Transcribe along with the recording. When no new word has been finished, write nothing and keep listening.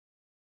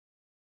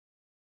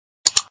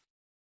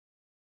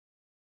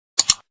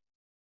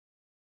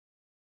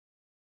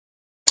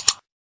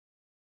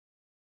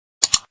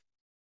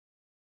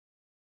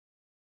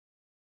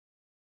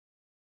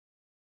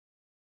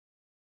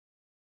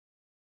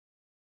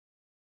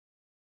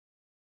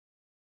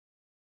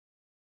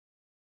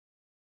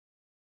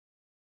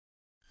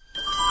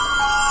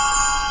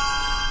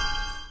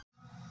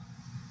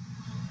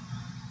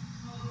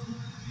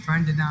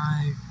friend and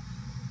I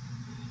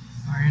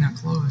are in a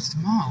closed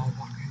mall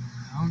walking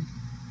around.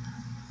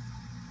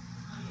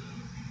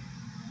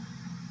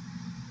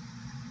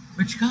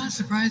 Which kind of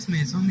surprised me.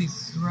 It's only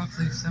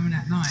roughly 7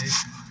 at night.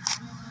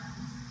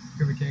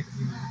 Give or take a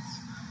few minutes.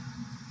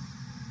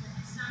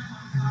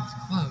 And it's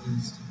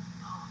closed.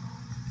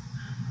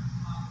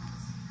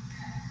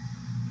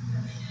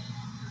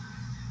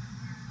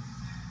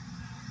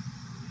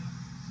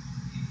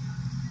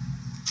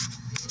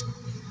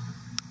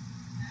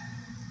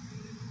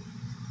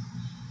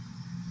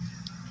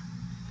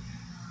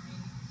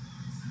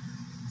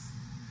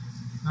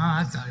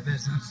 Oh, that's out of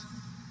business.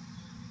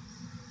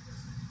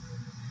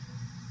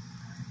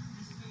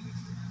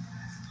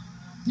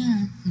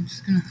 Yeah, I'm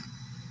just gonna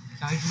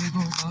casually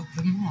go about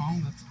the mall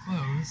that's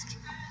closed.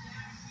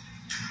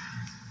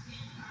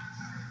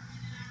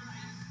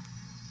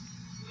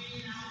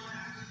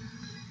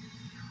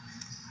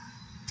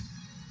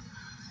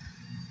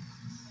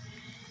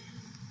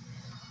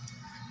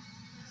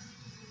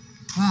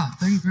 Ah,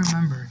 things to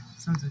remember.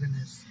 Sounds like a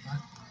nice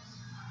spot.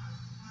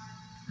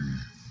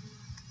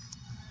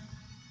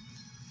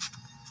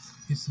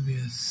 Used to be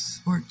a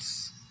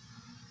sports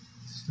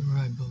store,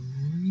 I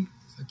believe.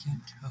 I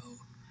can't tell.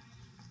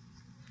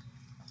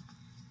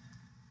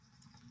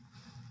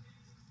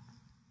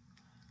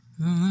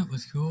 Oh, that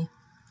was cool.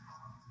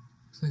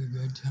 Looks like a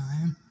good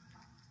time.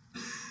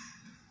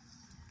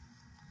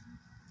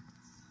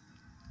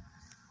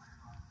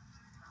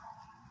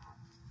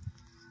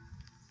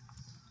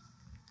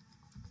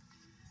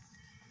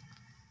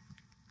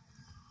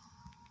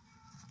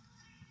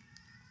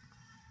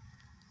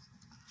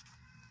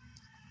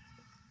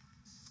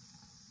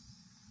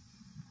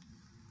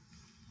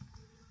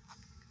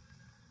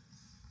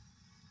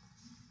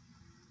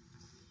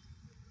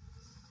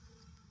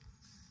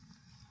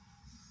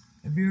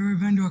 Have you ever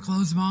been to a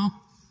closed mall?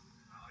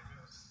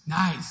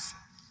 Nice.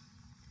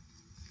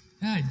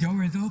 Yeah, the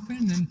door is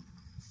open,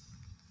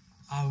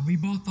 and we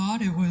both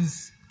thought it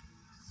was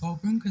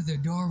open because the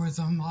door was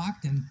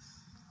unlocked, and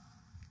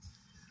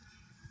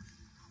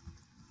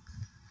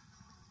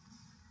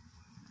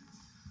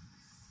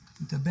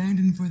it's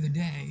abandoned for the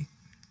day.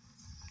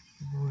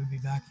 People will be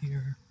back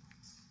here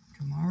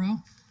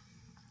tomorrow.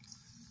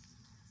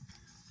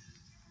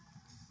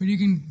 But you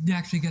can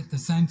actually get the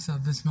sense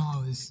of this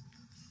mall is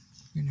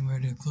getting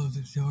ready to close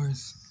its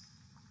doors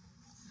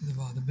because of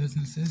all the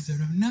businesses that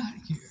are not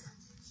here.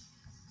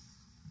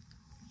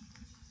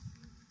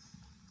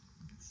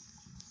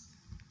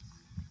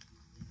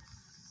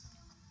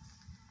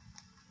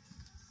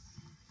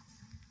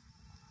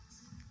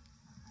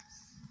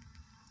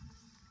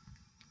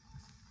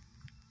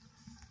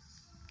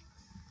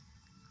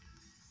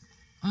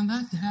 And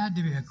that had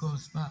to be a cool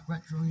spot,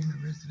 Retro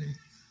University.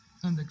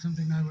 Sounds like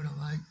something I would have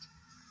liked.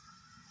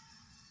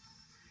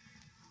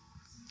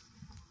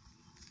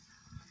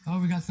 Oh,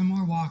 we got some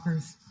more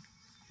walkers.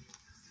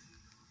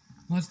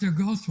 Unless they're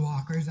ghost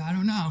walkers, I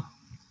don't know.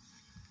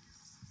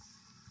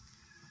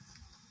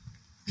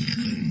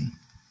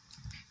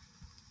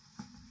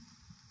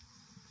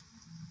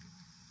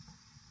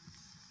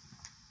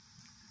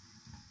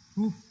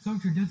 Ooh,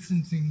 social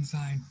distancing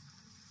sign.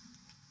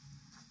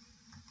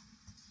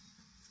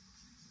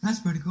 That's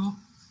pretty cool.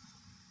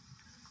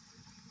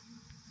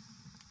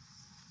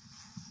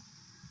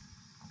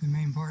 The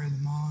main part of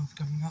the mall is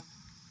coming up.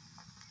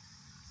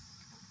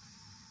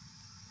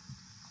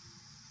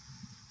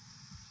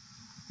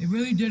 They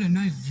really did a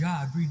nice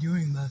job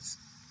redoing this.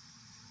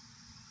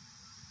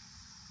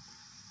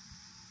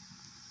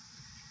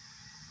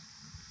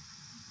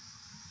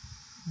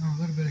 Oh,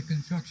 a little bit of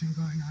construction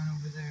going on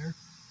over there.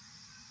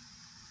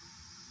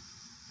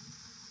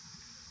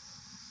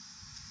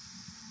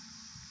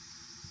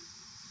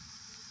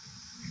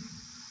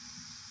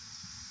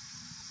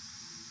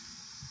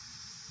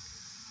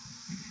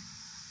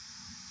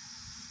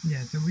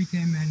 Yeah, so we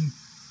came in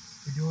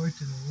the door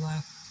to the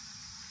left.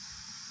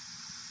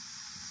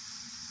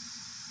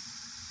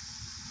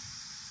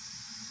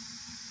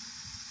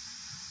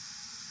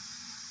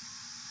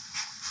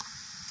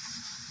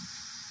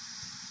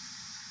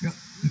 Yep.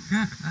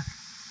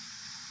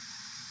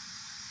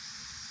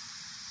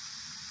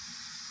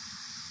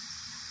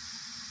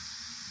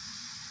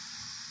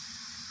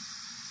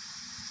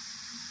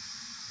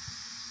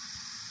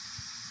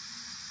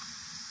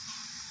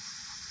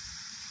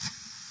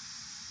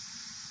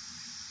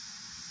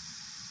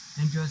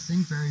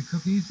 Interesting, Fairy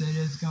Cookies, it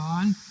is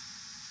gone.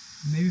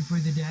 Maybe for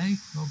the day,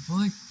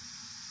 hopefully.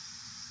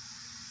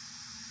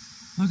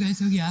 Okay,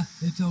 so yeah,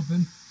 it's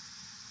open.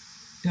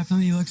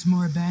 Definitely looks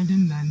more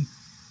abandoned than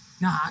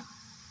not.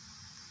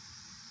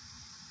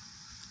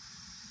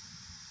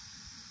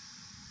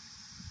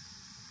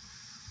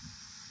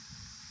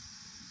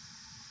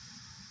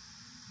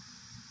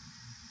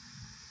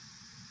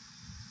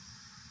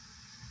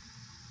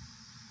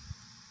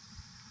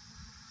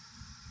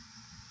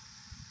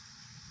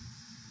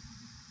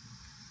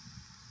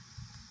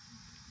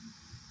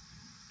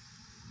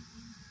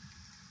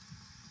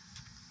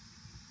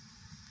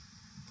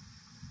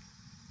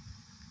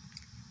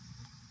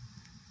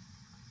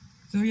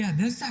 So yeah,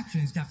 this section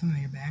is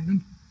definitely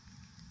abandoned.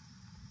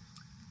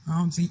 I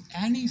don't see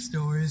any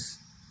stores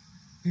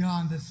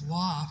beyond this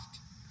loft.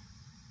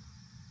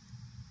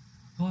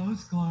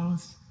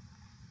 Close.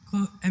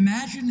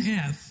 Imagine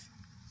if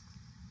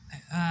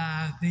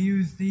they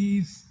use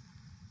these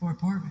for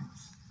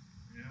apartments.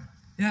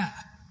 Yeah.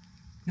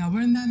 Now,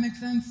 wouldn't that make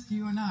sense to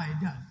you and I? It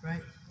does,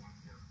 right?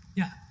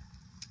 Yeah.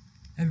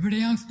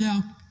 Everybody else,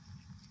 no.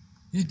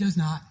 It does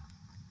not.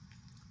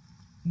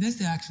 This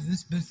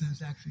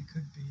business actually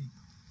could be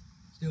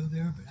still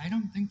there, but I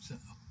don't think so.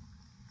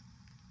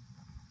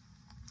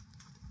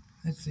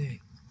 Let's see.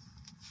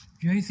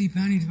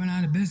 JCPenney's went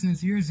out of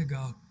business years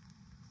ago.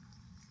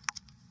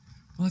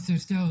 Unless they're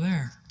still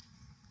there,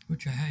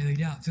 which I highly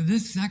doubt. So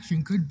this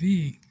section could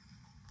be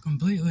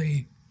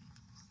completely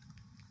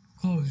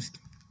closed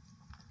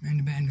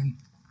and abandoned.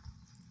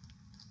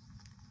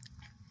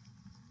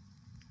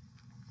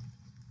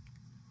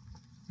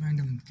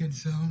 Random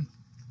kids zone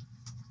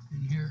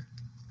in here.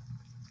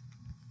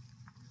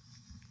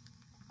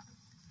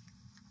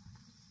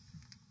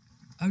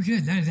 Oh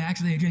shit, that is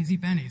actually a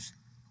JCPenney's.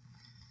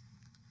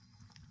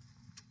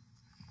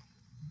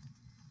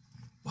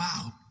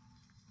 Wow.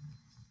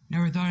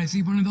 Never thought I'd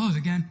see one of those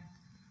again.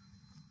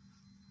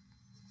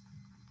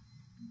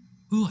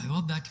 Ooh, I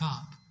love that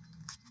top.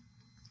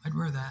 I'd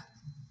wear that.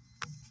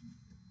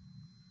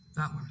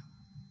 That one.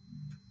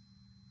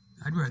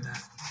 I'd wear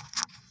that.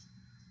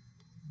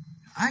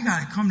 I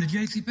gotta come to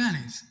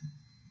JCPenney's.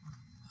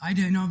 I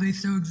didn't know they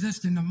still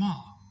exist in the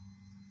mall.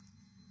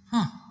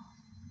 Huh.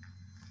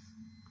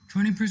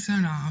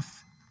 20%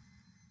 off.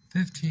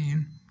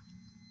 15.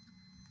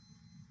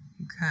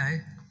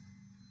 Okay.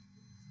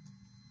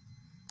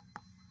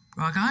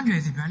 Rock on,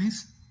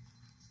 JCPenney's.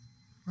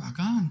 Rock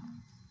on.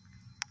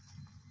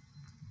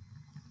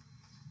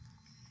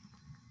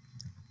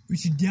 We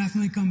should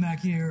definitely come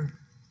back here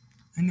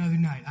another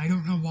night. I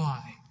don't know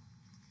why.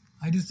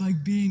 I just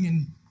like being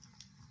in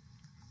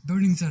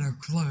buildings that are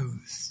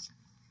closed.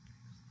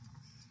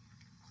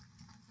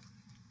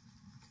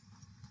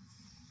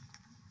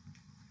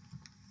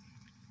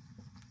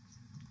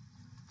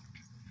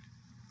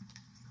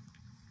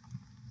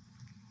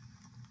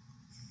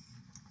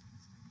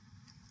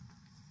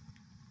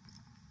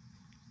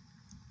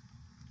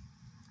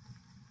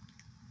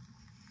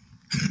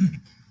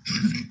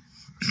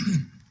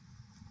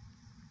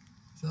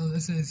 So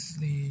this is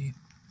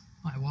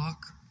my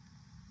walk.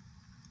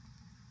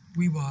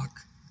 We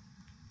walk.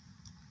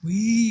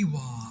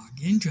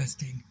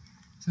 Interesting.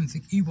 Sounds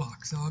like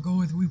Ewok, so I'll go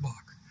with we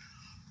walk.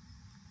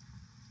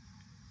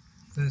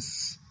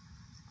 This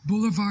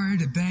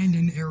boulevard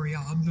abandoned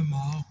area of the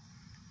mall,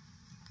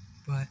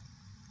 but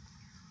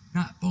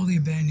not fully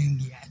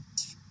abandoned yet.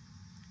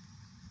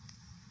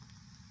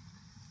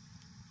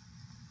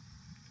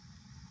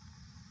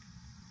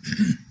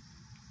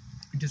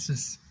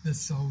 Just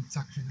this whole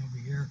section over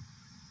here.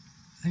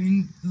 I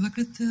mean, look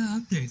at the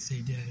updates they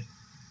did.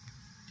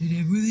 They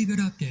did really good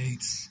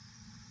updates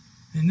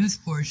in this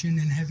portion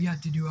and have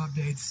yet to do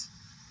updates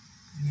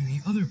in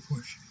any other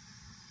portion.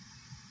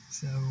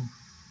 So,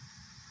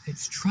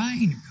 it's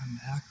trying to come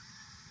back.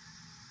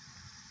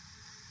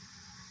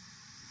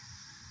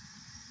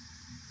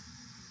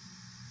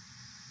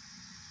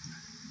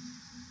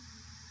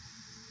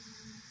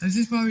 This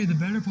is probably the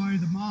better part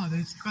of the mall.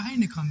 It's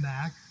trying to come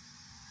back,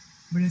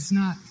 but it's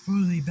not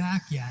fully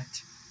back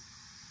yet.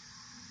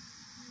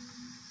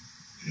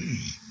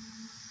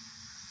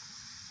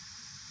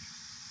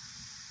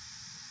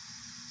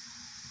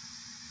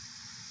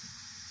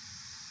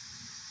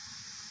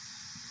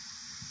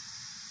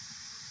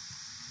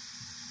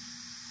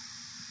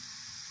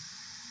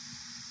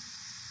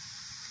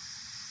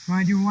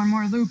 Want to do one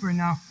more looper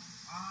now? We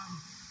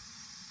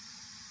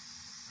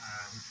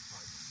should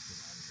probably just get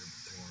out of here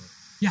before.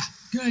 Yeah,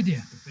 good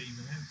idea. If they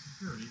even have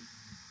security,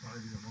 it's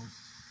probably the most.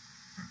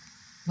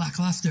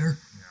 Lackluster.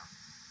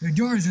 Yeah. The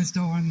doors are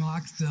still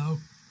unlocked, though.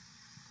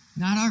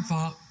 Not our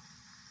fault.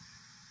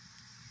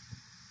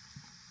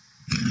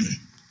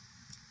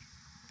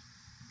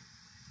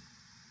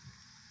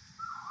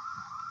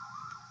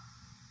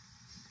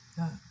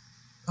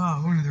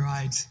 Oh, one of the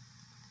rides.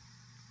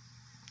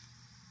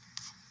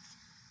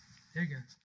 There you go.